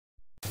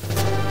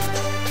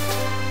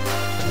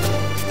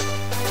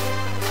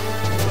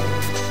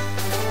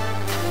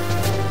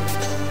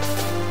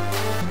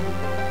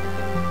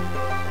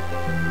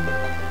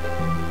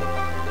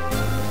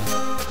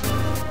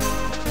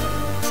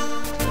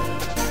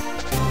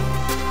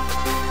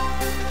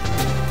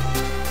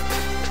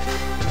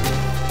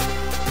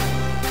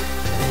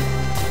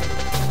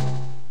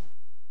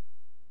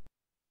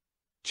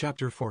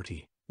Chapter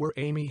 40, where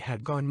Amy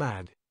had gone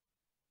mad.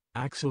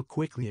 Axel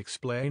quickly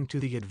explained to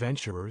the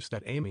adventurers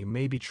that Amy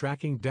may be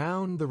tracking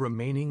down the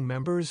remaining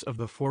members of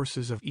the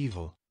forces of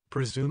evil,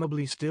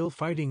 presumably still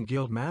fighting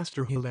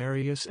Guildmaster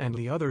Hilarious and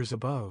the others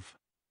above.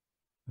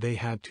 They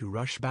had to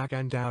rush back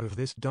and out of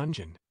this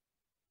dungeon.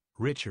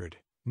 Richard,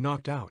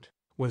 knocked out,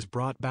 was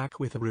brought back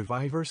with a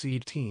reviver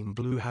seed Team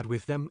Blue had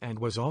with them and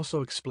was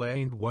also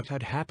explained what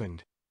had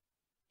happened.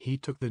 He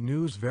took the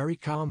news very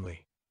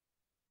calmly.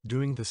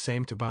 Doing the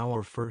same to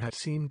Bao had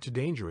seemed too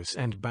dangerous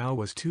and Bao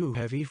was too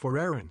heavy for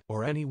Aaron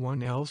or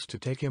anyone else to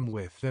take him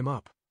with them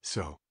up,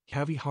 so,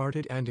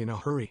 heavy-hearted and in a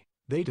hurry,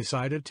 they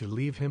decided to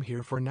leave him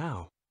here for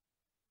now.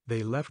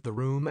 They left the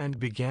room and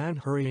began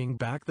hurrying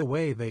back the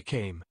way they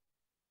came.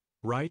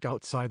 Right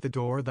outside the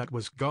door that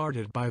was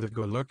guarded by the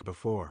Golurk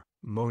before,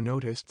 Mo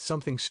noticed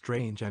something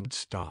strange and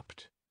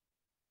stopped.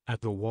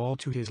 At the wall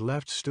to his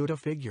left stood a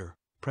figure,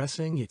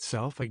 pressing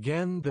itself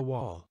against the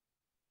wall.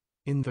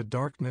 In the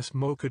darkness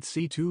Mo could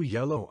see two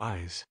yellow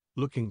eyes,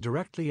 looking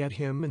directly at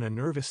him in a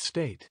nervous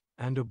state,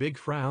 and a big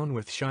frown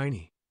with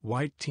shiny,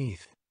 white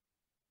teeth.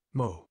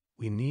 "Mo,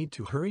 we need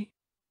to hurry?"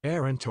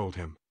 Aaron told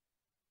him.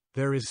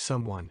 "There is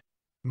someone,"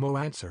 Mo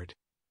answered.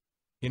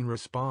 In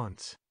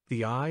response,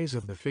 the eyes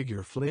of the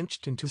figure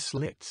flinched into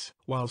slits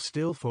while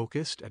still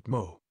focused at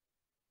Mo.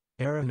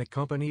 Aaron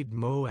accompanied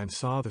Mo and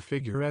saw the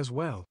figure as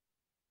well.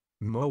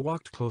 Mo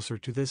walked closer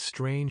to this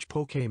strange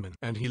Pokémon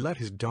and he let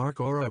his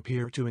dark aura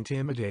appear to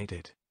intimidate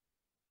it.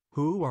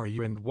 "Who are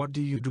you and what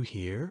do you do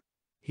here?"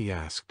 he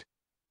asked.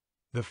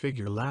 The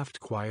figure laughed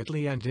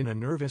quietly and in a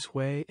nervous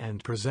way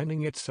and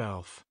presenting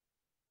itself.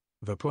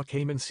 The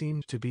Pokémon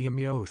seemed to be a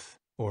Meowth,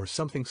 or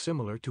something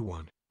similar to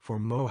one, for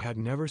Mo had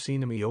never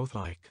seen a Meowth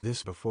like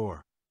this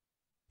before.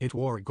 It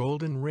wore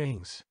golden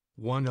rings,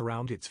 one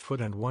around its foot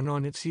and one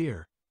on its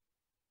ear.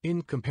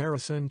 In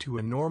comparison to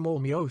a normal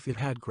Meowth it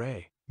had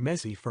gray,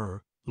 messy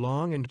fur,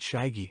 long and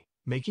shaggy,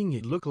 making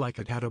it look like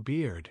it had a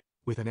beard,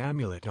 with an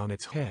amulet on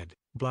its head,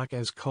 black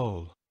as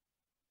coal.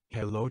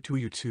 "Hello to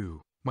you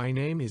too, my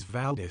name is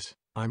Valdez,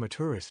 I'm a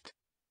tourist,"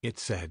 it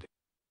said.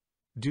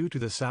 Due to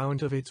the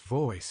sound of its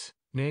voice,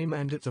 name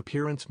and its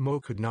appearance Mo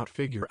could not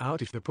figure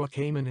out if the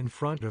Pokémon in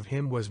front of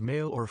him was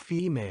male or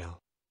female.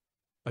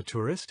 "A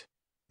tourist?"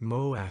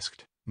 Mo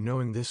asked,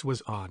 knowing this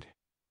was odd.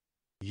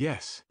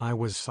 "Yes, I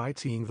was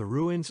sightseeing the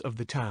ruins of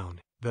the town,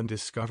 then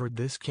discovered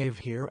this cave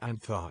here and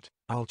thought,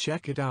 I'll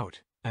check it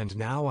out, and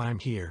now I'm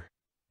here,"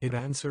 it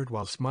answered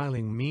while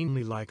smiling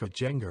meanly like a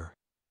Jengar.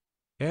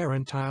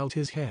 Aaron tilted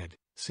his head,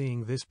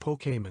 seeing this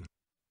Pokémon.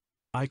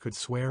 "I could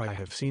swear I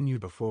have seen you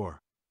before,"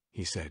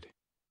 he said.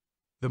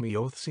 The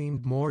Meowth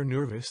seemed more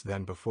nervous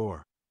than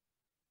before.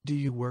 "Do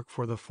you work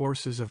for the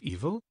forces of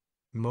evil?"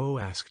 Mo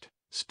asked,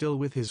 still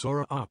with his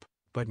aura up,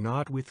 but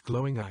not with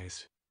glowing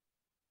eyes.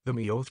 The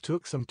Meowth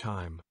took some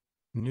time.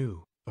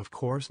 "No, of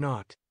course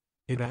not,"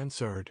 it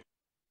answered.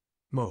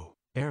 "Mo,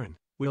 Aaron,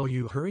 will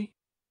you hurry?"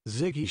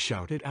 Ziggy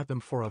shouted at them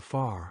from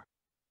afar.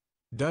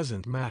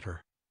 "Doesn't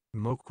matter,"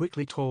 Mo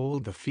quickly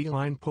told the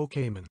feline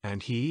Pokémon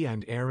and he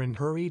and Aaron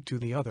hurried to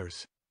the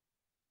others.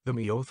 The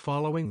Meowth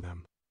following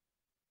them.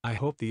 "I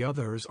hope the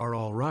others are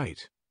all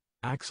right,"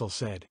 Axel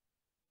said.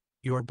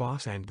 "Your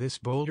boss and this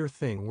boulder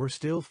thing were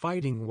still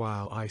fighting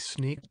while I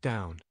sneaked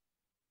down.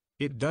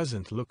 It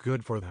doesn't look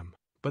good for them,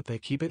 but they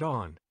keep it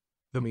on,"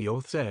 the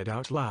Meowth said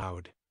out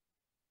loud.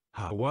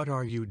 What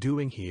are you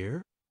doing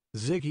here?"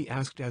 Ziggy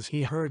asked as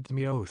he heard the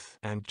Meowth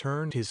and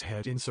turned his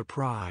head in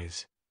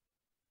surprise.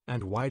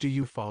 "And why do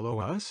you follow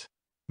us?"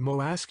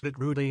 Mo asked it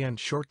rudely and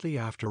shortly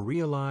after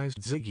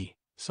realized Ziggy,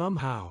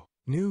 somehow,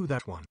 knew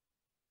that one.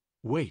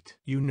 "Wait,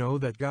 you know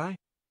that guy?"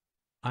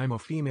 "I'm a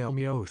female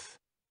Meowth.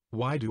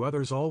 Why do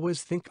others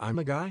always think I'm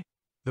a guy?"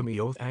 the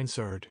Meowth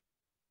answered.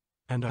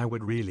 "And I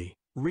would really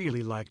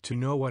like to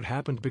know what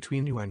happened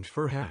between you and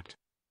Furhat.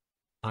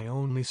 I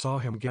only saw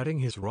him getting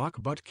his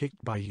rock butt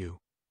kicked by you.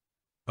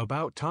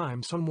 About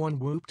time someone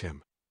whooped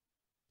him."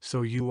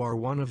 "So you are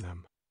one of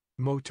them,"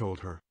 Mo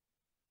told her.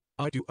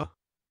 "I do,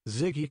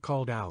 Ziggy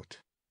called out.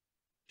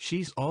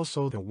 "She's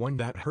also the one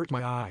that hurt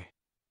my eye."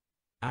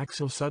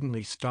 Axel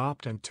suddenly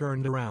stopped and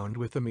turned around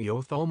with the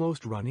Meowth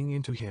almost running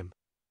into him.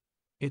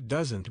 "It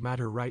doesn't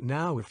matter right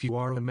now if you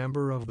are a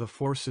member of the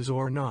forces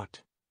or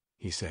not,"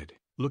 he said,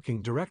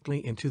 looking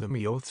directly into the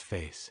Meowth's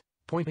face,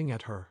 pointing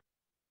at her.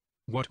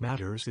 "What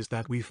matters is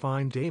that we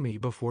find Amy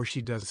before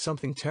she does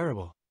something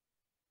terrible.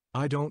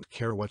 I don't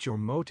care what your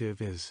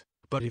motive is,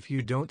 but if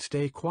you don't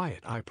stay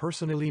quiet I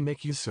personally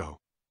make you so.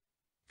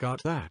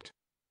 Got that?"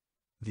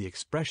 The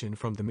expression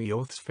from the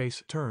Meowth's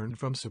face turned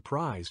from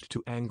surprised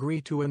to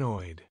angry to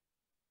annoyed.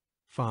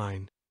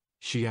 "Fine,"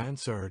 she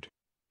answered.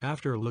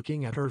 After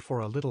looking at her for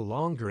a little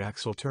longer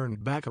Axel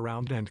turned back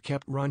around and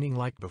kept running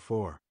like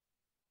before.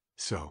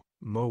 So,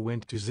 Mo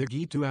went to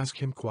Ziggy to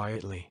ask him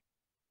quietly.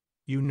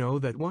 "You know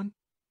that one?"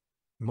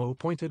 Mo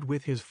pointed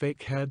with his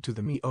fake head to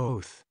the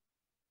Meowth.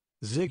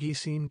 Ziggy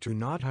seemed to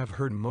not have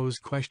heard Mo's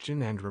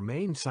question and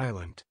remained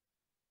silent.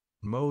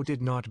 Mo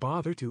did not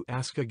bother to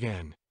ask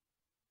again.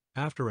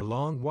 After a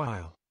long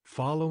while,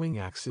 Following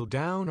Axel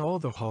down all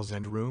the halls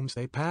and rooms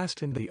they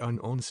passed and the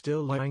unknown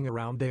still lying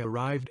around, they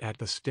arrived at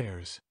the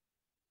stairs.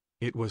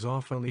 It was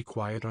awfully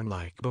quiet,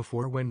 unlike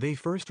before when they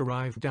first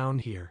arrived down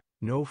here.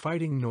 No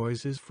fighting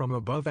noises from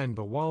above, and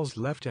the walls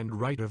left and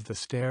right of the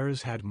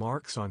stairs had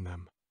marks on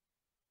them,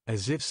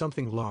 as if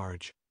something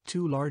large,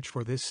 too large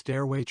for this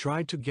stairway,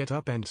 tried to get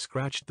up and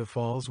scratched the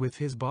falls with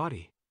his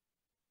body.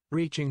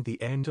 Reaching the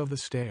end of the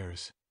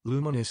stairs,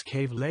 luminous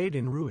cave laid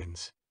in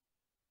ruins.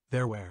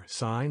 There were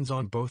signs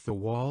on both the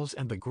walls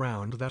and the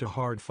ground that a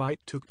hard fight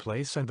took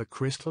place, and the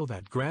crystal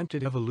that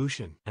granted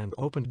evolution and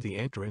opened the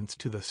entrance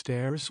to the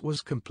stairs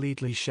was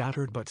completely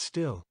shattered but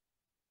still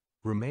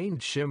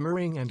remained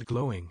shimmering and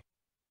glowing.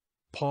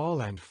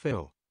 Paul and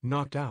Phil,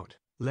 knocked out,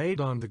 laid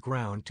on the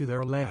ground to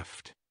their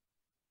left.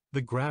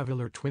 The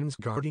Graveler twins,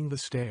 guarding the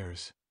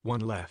stairs,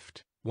 one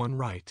left, one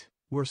right,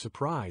 were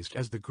surprised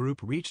as the group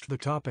reached the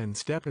top and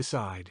stepped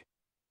aside.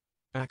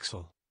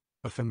 Axel.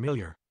 A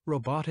familiar,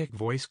 robotic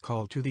voice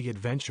called to the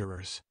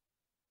adventurers.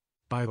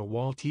 By the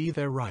wall to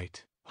their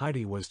right,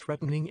 Heidi was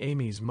threatening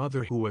Amy's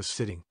mother, who was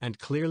sitting and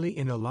clearly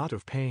in a lot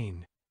of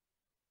pain.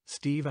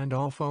 Steve and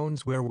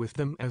Alphonse were with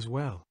them as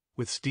well,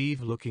 with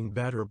Steve looking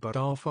better, but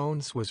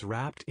Alphonse was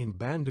wrapped in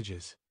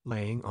bandages,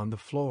 laying on the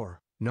floor,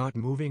 not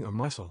moving a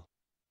muscle.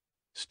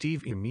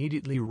 Steve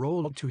immediately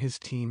rolled to his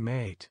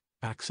teammate,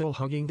 Axel,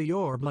 hugging the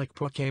orb like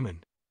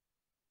Pokémon.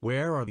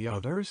 "Where are the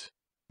others?"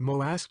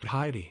 Mo asked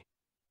Heidi.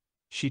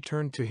 She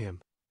turned to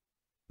him.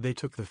 "They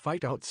took the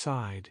fight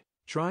outside,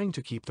 trying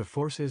to keep the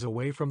forces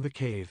away from the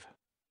cave.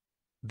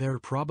 They're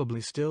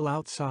probably still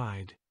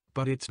outside,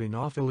 but it's been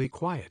awfully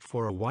quiet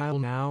for a while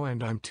now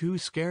and I'm too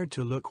scared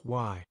to look."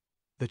 "Why?"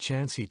 the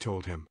Chansey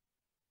told him.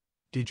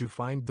 "Did you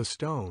find the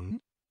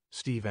stone?"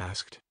 Steve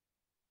asked.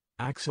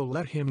 Axel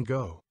let him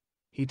go.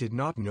 He did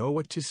not know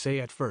what to say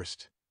at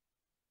first.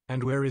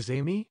 "And where is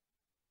Amy?"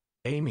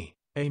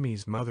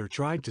 Amy's mother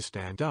tried to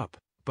stand up,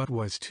 but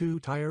was too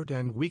tired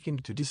and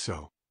weakened to do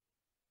so.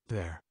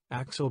 "There,"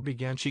 Axel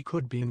began. "She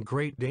could be in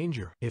great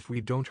danger if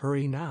we don't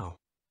hurry now."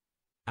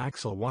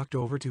 Axel walked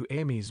over to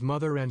Amy's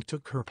mother and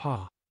took her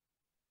paw.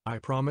 "I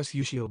promise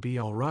you she'll be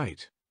all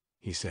right,"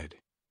 he said.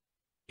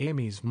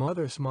 Amy's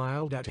mother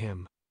smiled at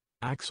him.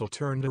 Axel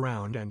turned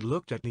around and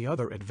looked at the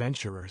other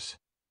adventurers.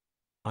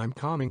 "I'm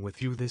coming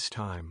with you this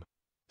time,"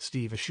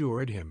 Steve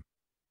assured him.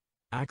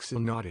 Axel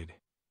nodded.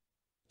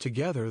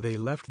 Together they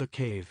left the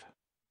cave.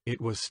 It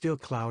was still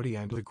cloudy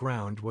and the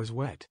ground was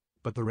wet,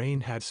 but the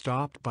rain had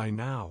stopped by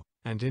now,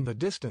 and in the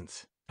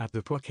distance, at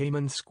the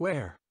Pokémon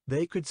Square,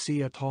 they could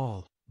see a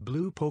tall,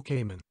 blue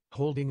Pokémon,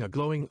 holding a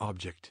glowing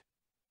object.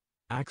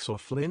 Axel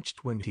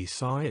flinched when he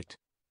saw it.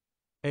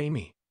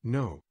 "Amy,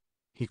 no!"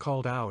 he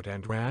called out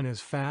and ran as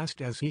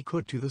fast as he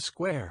could to the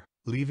square,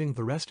 leaving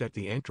the rest at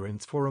the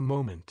entrance for a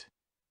moment.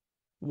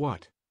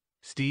 "What?"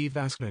 Steve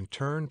asked and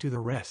turned to the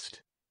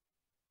rest.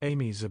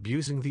 "Amy's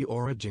abusing the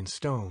Origin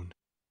Stone,"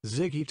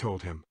 Ziggy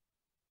told him.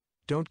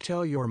 "Don't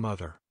tell your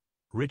mother,"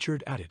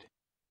 Richard added.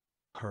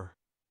 "Her."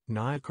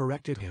 Nia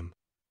corrected him.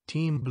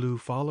 Team Blue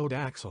followed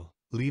Axel,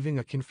 leaving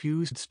a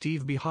confused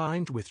Steve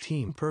behind with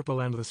Team Purple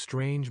and the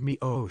strange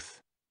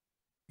Meowth.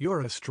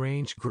 "You're a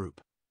strange group,"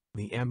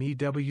 the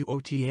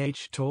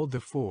MEWOTH told the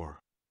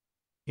four.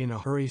 In a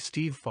hurry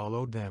Steve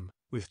followed them,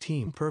 with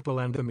Team Purple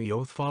and the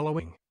Meowth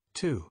following,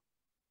 too.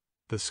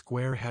 The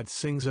square had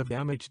signs of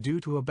damage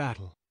due to a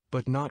battle,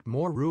 but not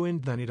more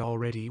ruined than it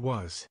already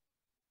was.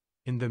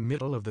 In the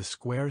middle of the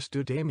square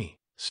stood Amy,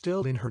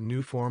 still in her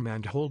new form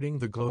and holding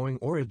the glowing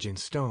Origin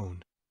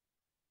Stone.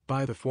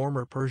 By the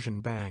former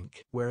Persian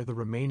bank were the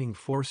remaining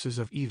forces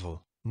of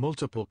evil,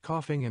 multiple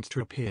coughing and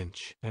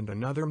Trapinch, and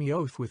another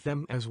Meowth with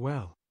them as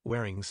well,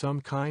 wearing some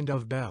kind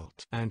of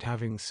belt and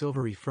having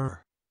silvery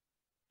fur.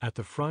 At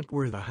the front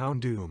were the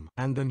Houndoom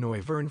and the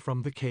Noivern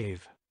from the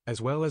cave,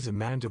 as well as a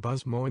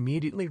Mandibuzz Mo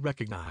immediately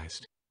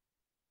recognized.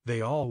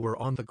 They all were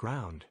on the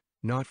ground,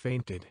 not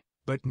fainted,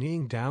 but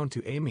kneeling down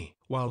to Amy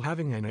while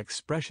having an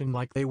expression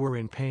like they were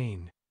in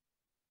pain.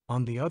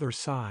 On the other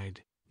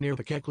side, near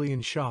the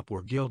Keclean shop,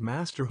 were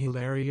Guildmaster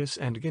Hilarious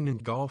and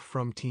Ganondorf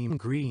from Team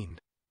Green.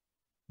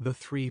 The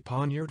three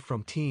Poniard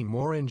from Team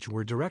Orange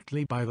were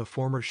directly by the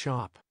former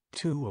shop,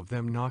 two of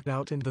them knocked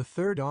out and the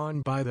third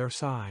on by their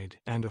side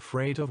and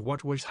afraid of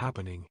what was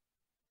happening.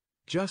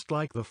 Just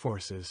like the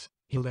forces,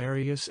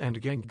 Hilarious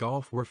and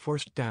Ganondorf were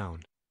forced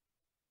down.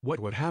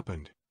 "What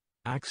happened?"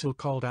 Axel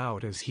called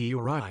out as he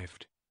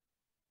arrived.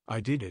 "I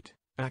did it,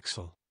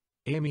 Axel,"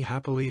 Amy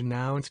happily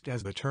announced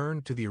as they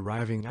turned to the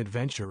arriving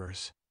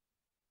adventurers.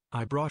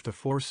 "I brought the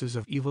forces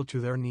of evil to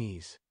their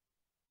knees.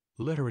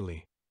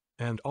 Literally.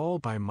 And all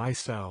by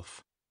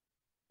myself."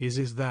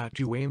 Is that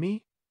you,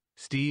 Amy?"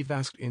 Steve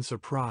asked in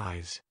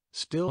surprise,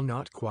 still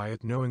not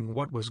quite knowing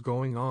what was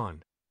going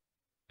on.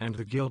 "And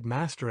the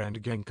Guildmaster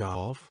and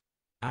Ganondorf?"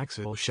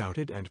 Axel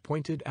shouted and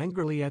pointed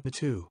angrily at the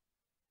two.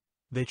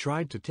 "They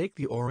tried to take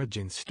the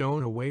Origin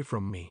Stone away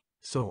from me,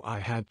 so I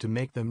had to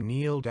make them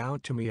kneel down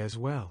to me as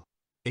well,"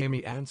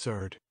 Amy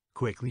answered,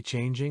 quickly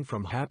changing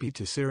from happy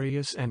to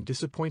serious and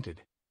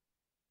disappointed.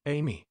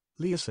 "Amy,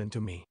 listen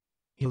to me,"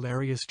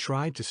 Hilarious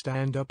tried to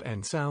stand up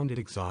and sounded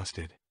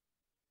exhausted.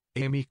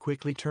 Amy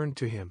quickly turned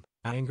to him,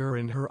 anger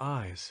in her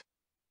eyes.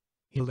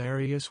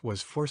 Hilarious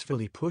was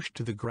forcefully pushed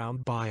to the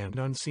ground by an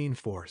unseen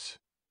force.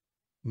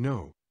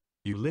 "No.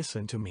 You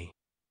listen to me,"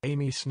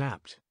 Amy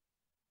snapped.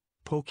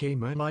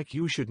 "Pokémon like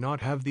you should not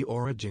have the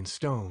Origin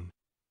Stone.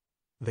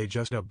 They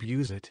just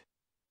abuse it."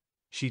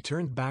 She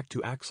turned back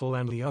to Axel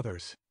and the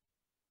others.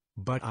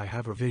 "But I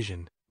have a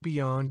vision.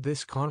 Beyond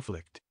this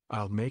conflict,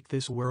 I'll make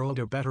this world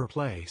a better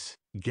place,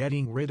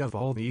 getting rid of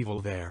all the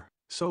evil there,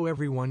 so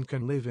everyone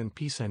can live in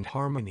peace and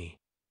harmony."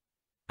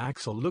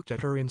 Axel looked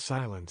at her in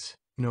silence.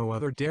 No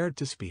other dared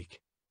to speak.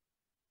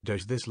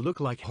 "Does this look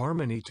like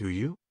harmony to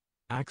you?"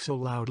 Axel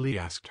loudly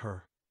asked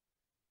her.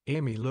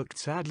 Amy looked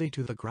sadly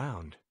to the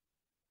ground.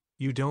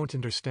 "You don't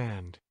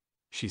understand,"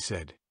 she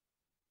said.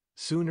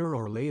 "Sooner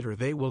or later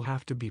they will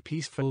have to be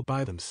peaceful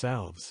by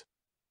themselves."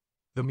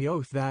 The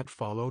Meowth that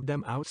followed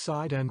them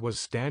outside and was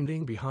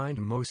standing behind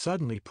Mo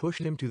suddenly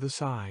pushed him to the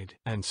side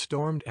and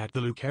stormed at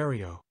the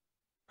Lucario.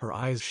 Her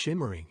eyes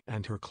shimmering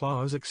and her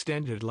claws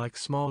extended like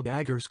small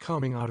daggers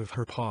coming out of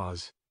her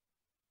paws.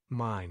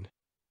 "Mine!"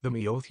 the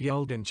Meowth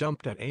yelled and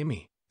jumped at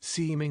Amy,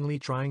 seemingly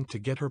trying to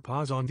get her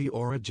paws on the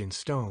Origin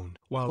Stone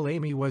while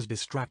Amy was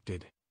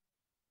distracted.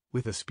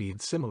 With a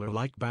speed similar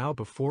like bow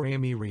before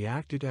Amy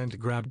reacted and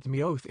grabbed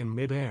Meowth in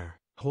midair,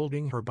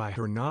 holding her by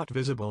her not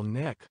visible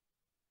neck.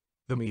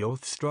 The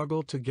Meowth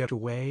struggled to get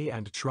away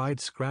and tried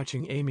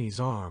scratching Amy's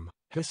arm,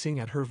 hissing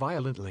at her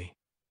violently.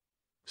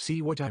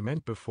 "See what I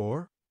meant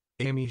before?"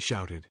 Amy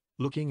shouted,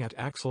 looking at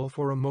Axel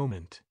for a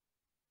moment.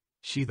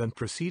 She then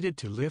proceeded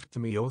to lift the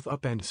Meowth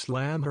up and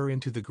slam her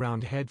into the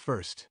ground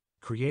headfirst,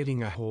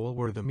 creating a hole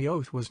where the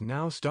Meowth was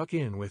now stuck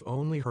in with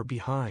only her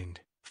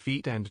behind,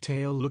 feet and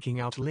tail looking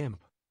out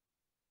limp.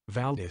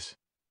 "Valdis!"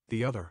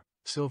 the other,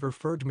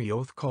 silver-furred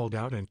Meowth called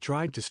out and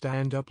tried to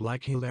stand up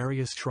like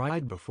Hilarious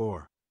tried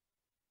before.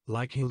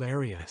 Like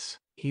Hilarious,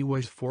 he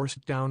was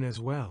forced down as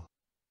well.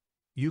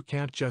 "You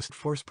can't just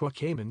force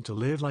Pokémon to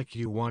live like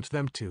you want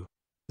them to."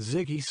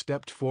 Ziggy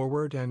stepped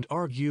forward and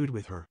argued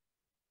with her.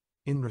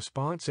 In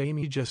response,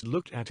 Amy just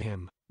looked at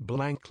him,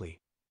 blankly.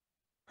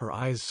 Her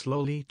eyes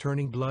slowly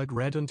turning blood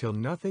red until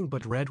nothing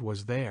but red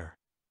was there.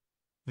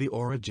 The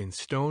Origin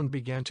Stone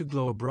began to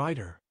glow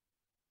brighter.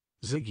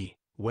 Ziggy,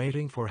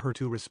 waiting for her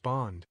to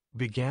respond,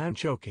 began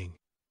choking.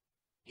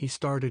 He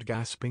started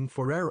gasping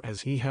for air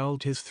as he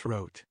held his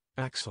throat.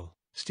 Axel,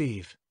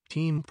 Steve,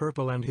 Team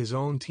Purple and his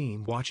own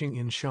team watching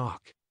in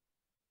shock.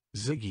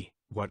 "Ziggy,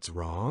 what's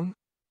wrong?"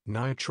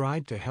 Nia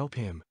tried to help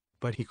him,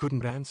 but he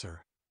couldn't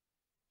answer.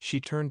 She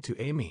turned to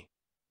Amy.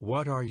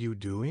 "What are you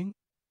doing?"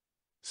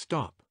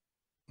 "Stop!"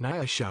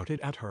 Nia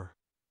shouted at her.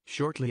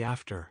 Shortly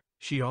after,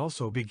 she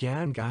also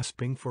began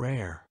gasping for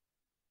air.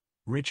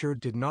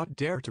 Richard did not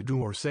dare to do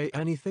or say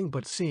anything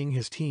but seeing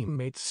his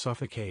teammates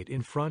suffocate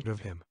in front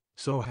of him,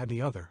 so had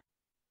the other.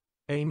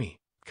 "Amy,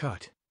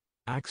 cut."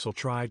 Axel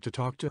tried to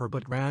talk to her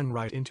but ran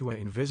right into an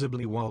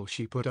invisibly wall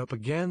she put up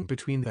again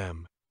between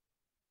them.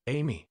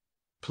 "Amy,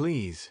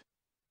 please.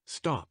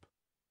 Stop.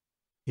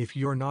 If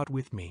you're not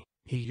with me,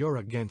 you're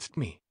against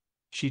me,"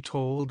 she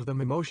told them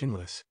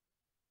emotionless.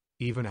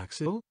 "Even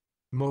Axel?"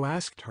 Mo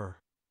asked her.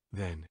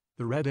 Then,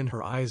 the red in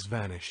her eyes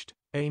vanished.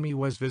 Amy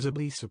was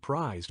visibly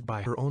surprised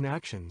by her own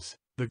actions.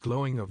 The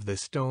glowing of the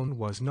stone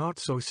was not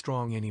so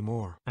strong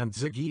anymore, and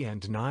Ziggy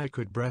and Nia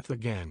could breathe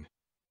again.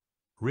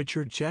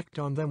 Richard checked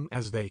on them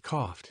as they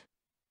coughed.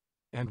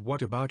 "And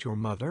what about your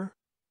mother?"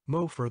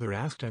 Mo further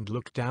asked and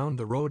looked down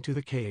the road to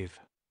the cave.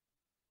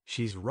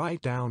 "She's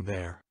right down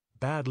there,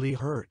 badly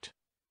hurt.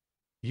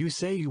 You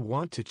say you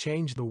want to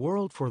change the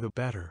world for the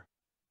better.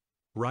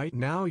 Right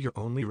now you're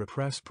only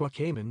repressed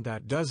Pokémon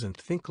that doesn't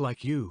think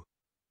like you.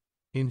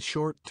 In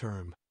short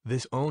term,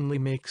 this only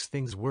makes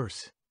things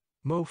worse,"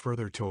 Mo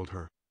further told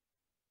her.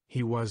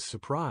 He was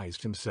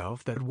surprised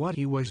himself that what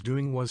he was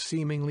doing was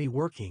seemingly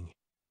working.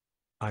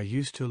 "I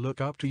used to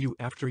look up to you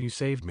after you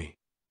saved me.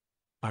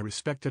 I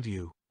respected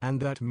you,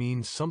 and that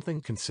means something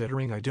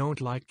considering I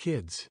don't like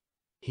kids,"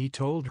 he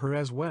told her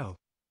as well.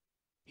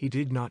 He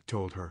did not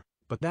told her,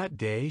 but that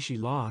day she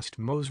lost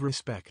Mo's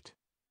respect.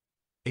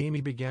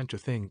 Amy began to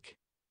think.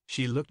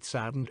 She looked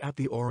saddened at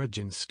the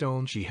Origin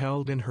Stone she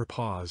held in her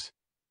paws.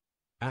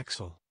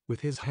 Axel, with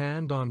his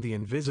hand on the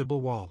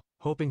invisible wall,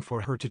 hoping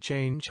for her to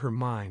change her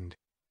mind.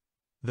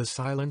 The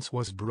silence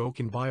was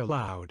broken by a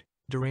loud,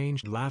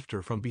 deranged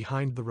laughter from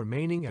behind the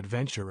remaining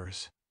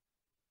adventurers.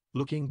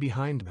 Looking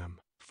behind them,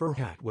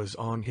 Furhat was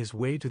on his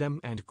way to them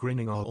and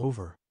grinning all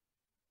over.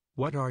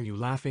 "What are you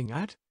laughing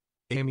at?"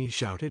 Amy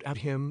shouted at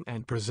him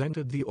and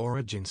presented the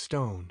Origin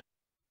Stone.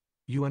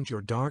 "You and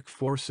your dark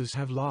forces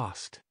have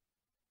lost."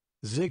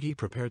 Ziggy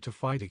prepared to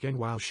fight again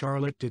while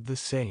Charlotte did the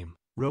same,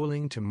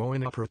 rolling to Mo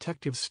in a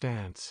protective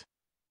stance.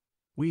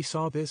 "We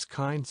saw this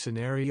kind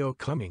scenario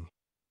coming,"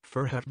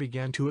 Furhat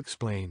began to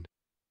explain.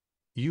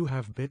 "You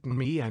have bitten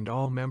me and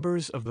all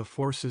members of the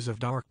forces of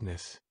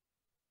darkness.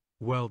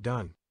 Well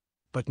done.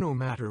 But no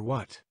matter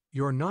what,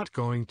 you're not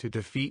going to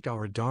defeat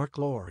our Dark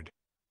Lord."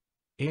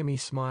 Amy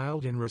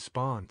smiled in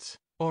response,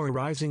 aura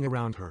rising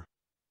around her.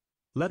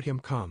 "Let him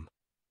come."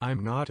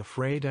 I'm not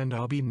afraid and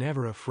I'll be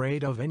never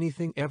afraid of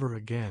anything ever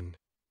again.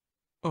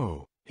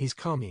 Oh, he's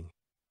coming.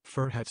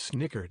 Furhat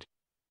snickered.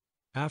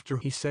 After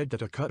he said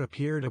that a cut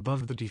appeared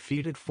above the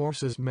defeated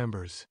forces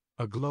members,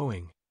 a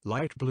glowing,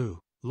 light blue,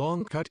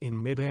 long cut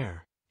in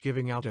mid-air,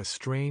 giving out a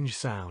strange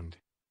sound.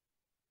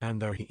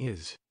 And there he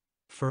is,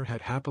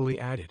 Furhat happily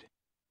added.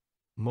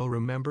 Mo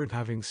remembered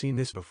having seen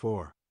this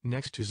before,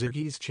 next to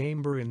Ziggy's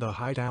chamber in the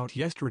hideout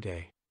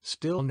yesterday,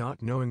 still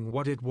not knowing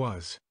what it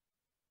was.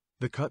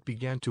 The cut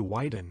began to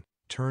widen,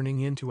 turning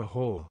into a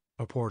hole,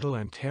 a portal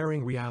and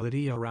tearing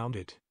reality around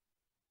it.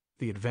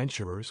 The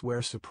adventurers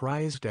were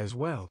surprised as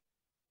well.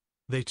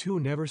 They too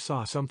never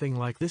saw something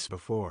like this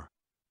before.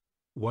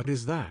 What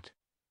is that?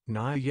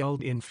 Nai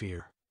yelled in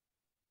fear.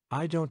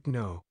 I don't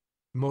know.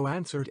 Mo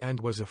answered and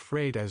was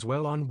afraid as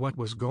well on what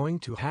was going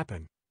to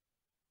happen.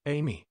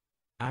 Amy.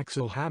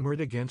 Axel hammered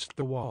against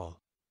the wall.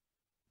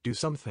 Do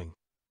something.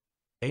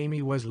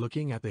 Amy was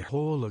looking at the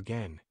hole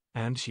again,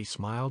 and she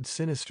smiled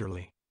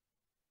sinisterly.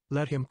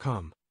 Let him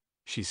come,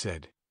 she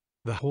said.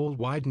 The hole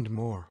widened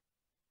more.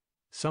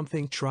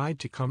 Something tried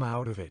to come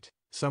out of it,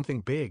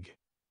 something big.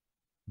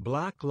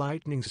 Black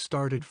lightnings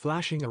started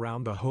flashing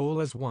around the hole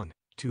as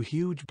two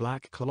huge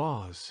black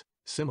claws,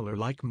 similar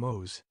like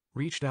Mo's,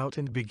 reached out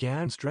and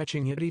began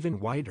stretching it even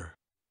wider.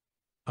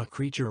 A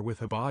creature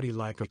with a body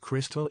like a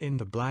crystal in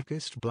the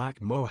blackest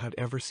black Mo had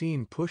ever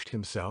seen pushed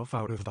himself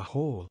out of the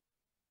hole.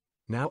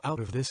 Now out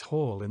of this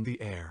hole in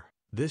the air,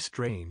 this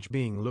strange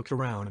being looked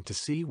around to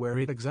see where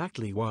it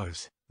exactly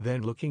was,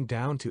 then looking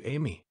down to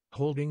Amy,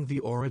 holding the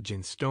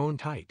origin stone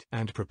tight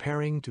and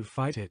preparing to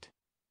fight it.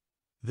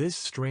 This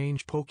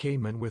strange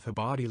Pokémon with a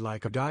body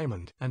like a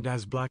diamond and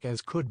as black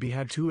as could be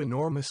had two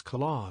enormous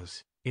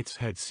claws. Its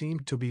head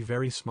seemed to be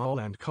very small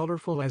and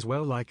colorful as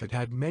well, like it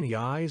had many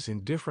eyes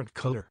in different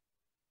color.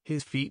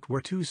 His feet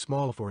were too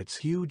small for its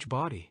huge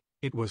body.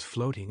 It was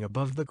floating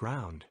above the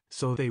ground,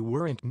 so they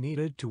weren't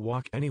needed to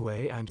walk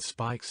anyway, and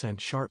spikes and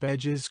sharp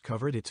edges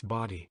covered its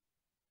body.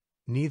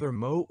 Neither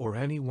Mo or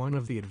any one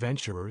of the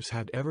adventurers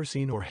had ever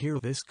seen or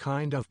heard this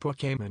kind of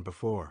Pokémon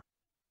before.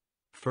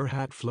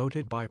 Furhat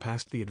floated by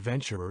past the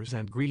adventurers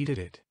and greeted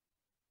it.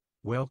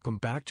 Welcome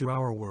back to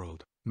our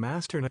world,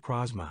 Master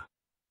Necrozma.